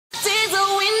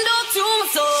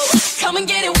come and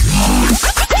get it.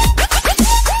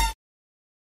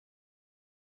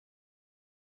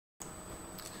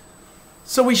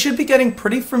 So we should be getting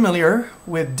pretty familiar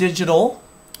with digital,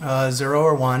 0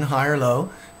 or 1, high or low,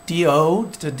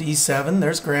 D0 to D7,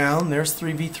 there's ground, there's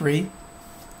 3v3,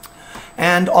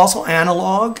 and also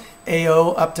analog,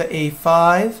 AO up to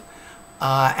A5.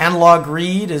 Analog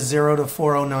read is 0 to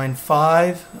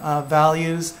 4095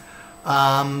 values.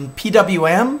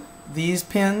 PWM, these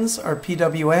pins are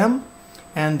PWM,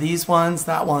 and these ones,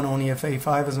 that one only if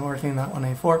A5 isn't working, that one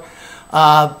A4.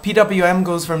 PWM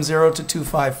goes from 0 to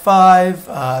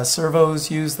 255,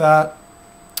 servos use that,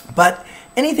 but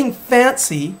anything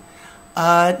fancy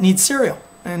needs serial.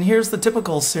 And here's the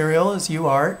typical serial is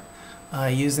UART,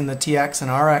 using the TX and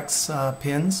RX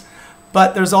pins.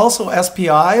 But there's also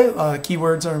SPI,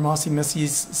 keywords are Mossy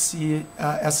Missy's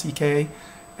SCK,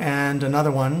 and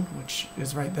another one, which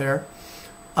is right there.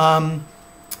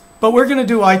 But we're going to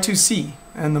do I2C,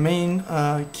 and the main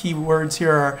keywords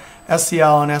here are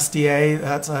SCL and SDA,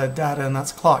 that's data and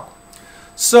that's clock.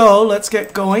 So let's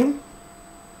get going.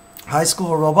 High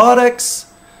school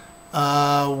robotics,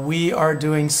 we are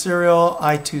doing serial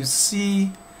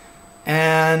I2C,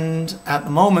 and at the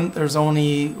moment there's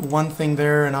only one thing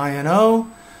there in INO,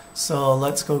 so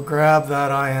let's go grab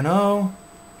that INO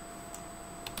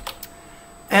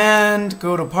and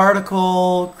go to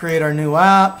particle, create our new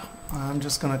app. I'm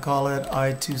just going to call it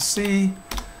I2C,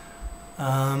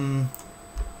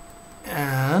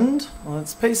 and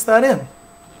let's paste that in.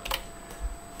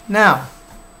 Now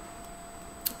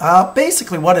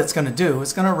basically what it's going to do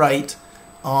is going to write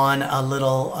on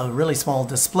a really small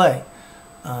display.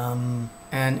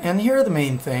 And here are the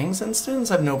main things, and students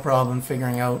have no problem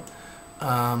figuring out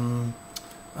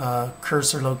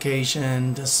cursor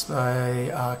location,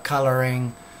 display,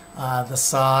 coloring, the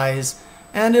size,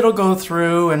 and it'll go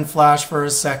through and flash for a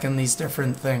second these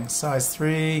different things. Size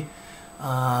 3,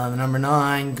 the number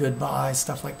 9, goodbye,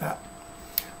 stuff like that.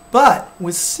 But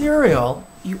with serial,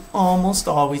 you almost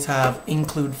always have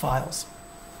include files.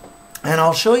 And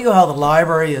I'll show you how the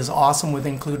library is awesome with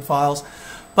include files.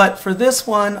 But for this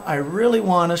one, I really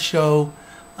want to show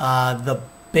the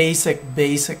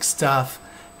basic stuff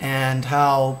and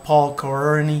how Paul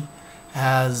Coroni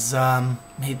has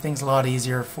made things a lot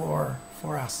easier for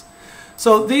us.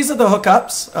 So these are the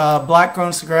hookups. Black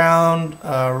goes to ground,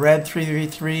 red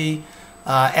 3v3,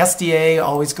 SDA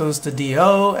always goes to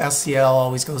D0, SCL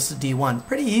always goes to D1.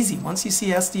 Pretty easy. Once you see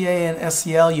SDA and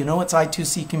SCL, you know it's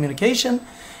I2C communication,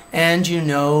 and you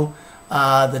know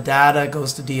the data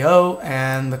goes to D0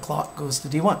 and the clock goes to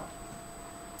D1.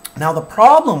 Now the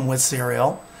problem with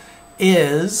serial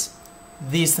is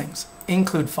these things,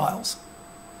 include files.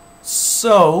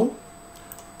 So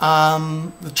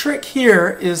the trick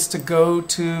here is to go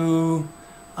to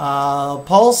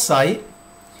Paul's site,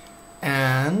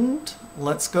 and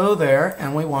let's go there,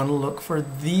 and we want to look for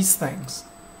these things.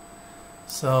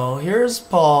 So here's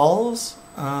Paul's.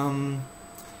 Adafruit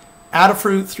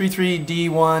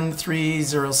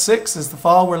 33D1306 is the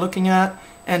file we're looking at,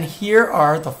 and here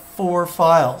are the 4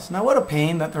 files. Now what a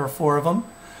pain that there are 4 of them.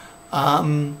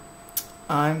 I'm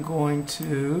going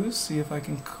to see if I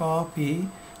can copy.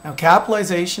 Now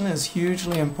capitalization is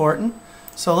hugely important,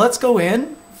 so let's go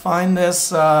in, find this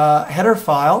header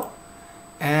file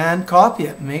and copy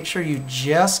it. Make sure you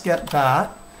just get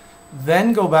that,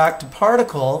 then go back to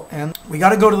particle, and we got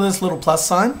to go to this little plus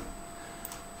sign.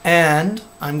 And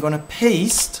I'm going to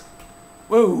paste,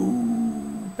 whoa,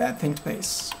 bad thing to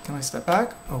paste. Can I step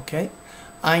back? Okay.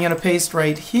 I'm going to paste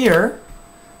right here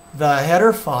the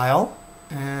header file,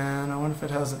 and I wonder if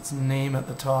it has its name at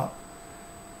the top.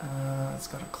 It's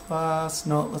got a class.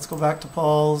 No, let's go back to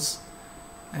Paul's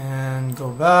and go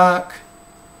back.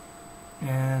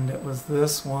 And it was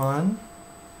this one.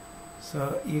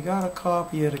 So you got to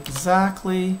copy it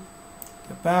exactly.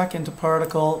 Get back into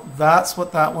particle. That's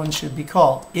what that one should be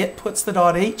called. It puts the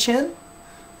 .h in.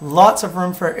 Lots of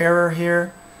room for error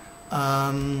here.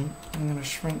 I'm going to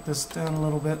shrink this down a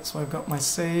little bit so I've got my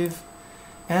save.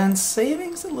 And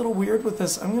saving's a little weird with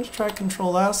this. I'm going to try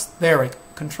Control S. There we go.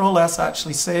 Control S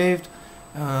actually saved.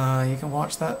 You can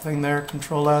watch that thing there.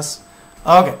 Control S.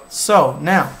 Okay, so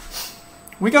now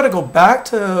we got to go back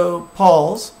to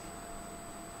Paul's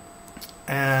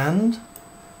and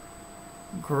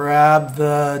grab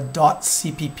the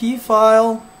 .cpp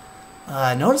file.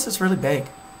 Notice it's really big,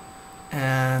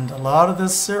 and a lot of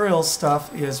this serial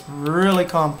stuff is really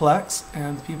complex,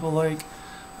 and people like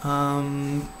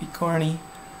Be Corny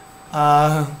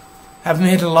have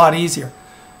made it a lot easier.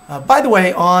 By the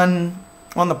way, on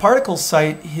the particle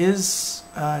site, his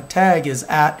tag is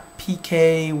at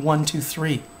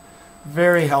PK123.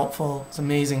 Very helpful. It's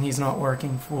amazing he's not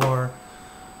working for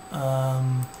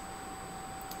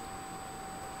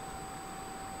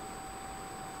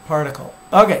particle.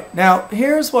 Okay, now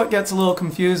here's what gets a little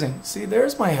confusing. See,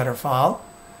 there's my header file,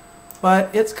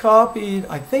 but it's copied,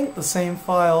 I think, the same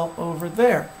file over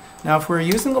there. Now, if we're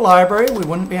using the library, we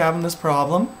wouldn't be having this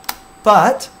problem,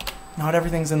 but not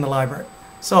everything's in the library.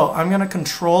 So I'm going to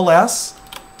Control S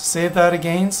to save that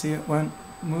again. See, it went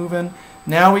moving.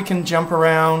 Now we can jump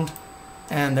around,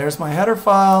 and there's my header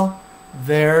file.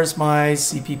 There's my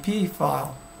CPP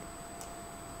file.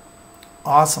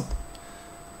 Awesome.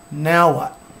 Now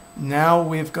what? Now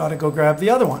we've got to go grab the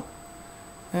other one.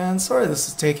 And sorry this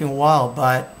is taking a while,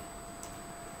 but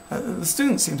the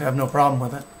students seem to have no problem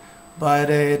with it. But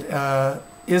it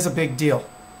is a big deal.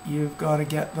 You've got to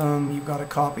get them, you've got to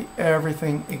copy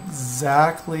everything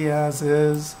exactly as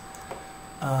is.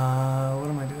 What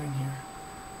am I doing here?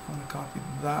 I want to copy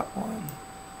that one.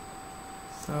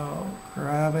 So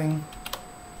grabbing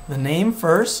the name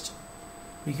first,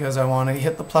 because I want to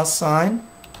hit the plus sign,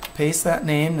 paste that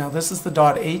name. Now this is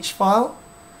the .h file.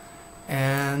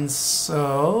 And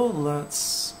so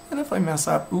let's, and if I mess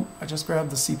up, oop, I just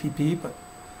grabbed the CPP, but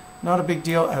not a big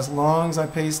deal as long as I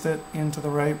paste it into the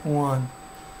right one.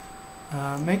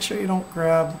 Make sure you don't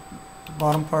grab the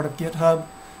bottom part of Github.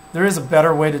 There is a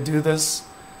better way to do this.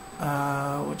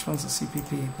 Which one's the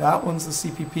CPP? That one's the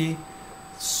CPP.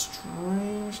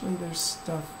 Strangely, there's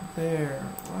stuff there.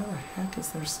 Why the heck is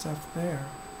there stuff there?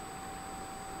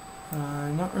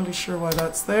 I'm not really sure why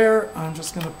that's there. I'm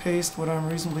just going to paste what I'm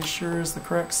reasonably sure is the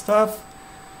correct stuff.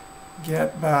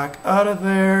 Get back out of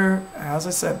there. As I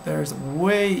said, there's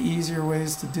way easier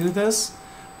ways to do this,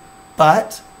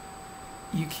 but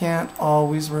you can't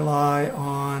always rely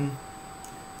on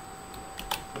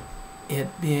it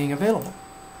being available.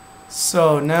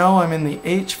 So now I'm in the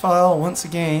H file once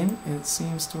again. It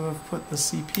seems to have put the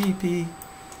CPP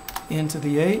into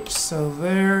the H. So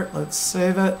there, let's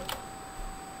save it.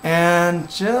 And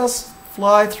just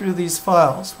fly through these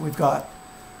files. We've got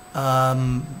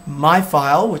my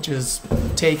file, which is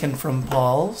taken from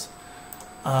Paul's.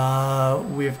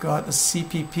 We've got the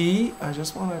CPP. I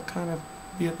just want to kind of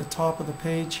be at the top of the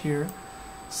page here,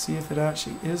 see if it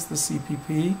actually is the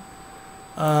CPP.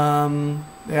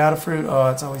 The Adafruit, oh,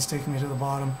 it's always taking me to the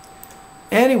bottom.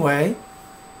 Anyway,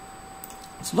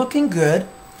 it's looking good.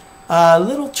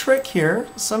 Little trick here,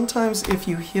 sometimes if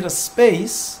you hit a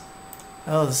space,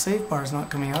 oh, the save bar is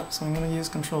not coming up, so I'm going to use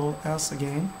Control S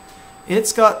again.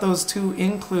 It's got those two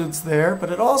includes there, but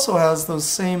it also has those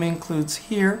same includes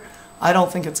here. I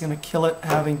don't think it's going to kill it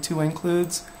having two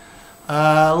includes.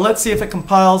 Let's see if it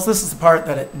compiles. This is the part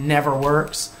that it never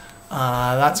works.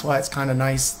 That's why it's kind of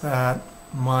nice that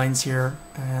mine's here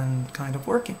and kind of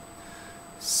working.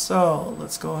 So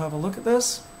let's go have a look at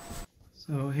this.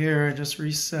 So here I just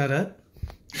reset it.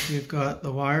 We've got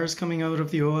the wires coming out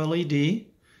of the OLED.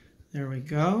 There we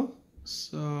go.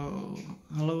 So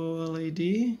hello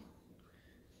OLED.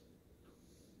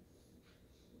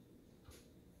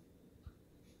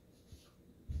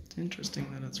 It's interesting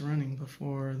that it's running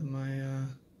before my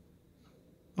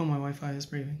oh, my Wi-Fi is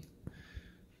breathing.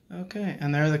 Okay,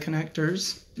 and there are the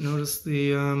connectors. Notice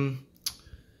the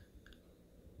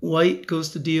white goes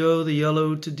to D0, the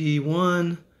yellow to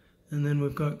D1, and then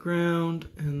we've got ground,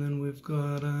 and then we've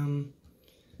got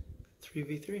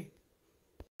 3v3.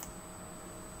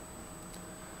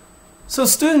 So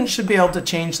students should be able to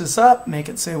change this up, make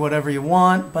it say whatever you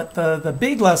want, but the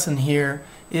big lesson here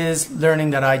is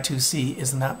learning that I2C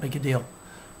isn't that big a deal.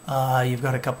 You've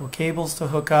got a couple of cables to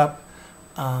hook up.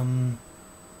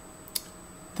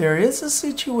 There is a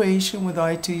situation with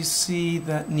I2C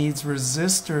that needs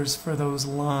resistors for those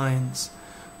lines.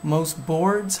 Most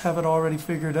boards have it already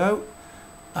figured out,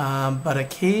 but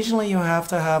occasionally you have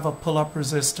to have a pull-up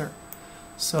resistor.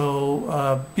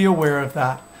 So be aware of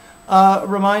that.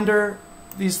 Reminder,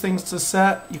 these things to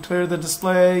set, you clear the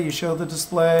display, you show the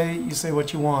display, you say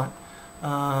what you want.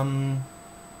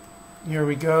 Here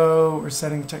we go, we're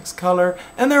setting text color,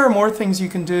 and there are more things you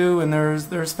can do, and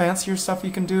there's fancier stuff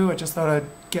you can do. I just thought I'd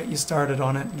get you started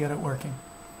on it and get it working.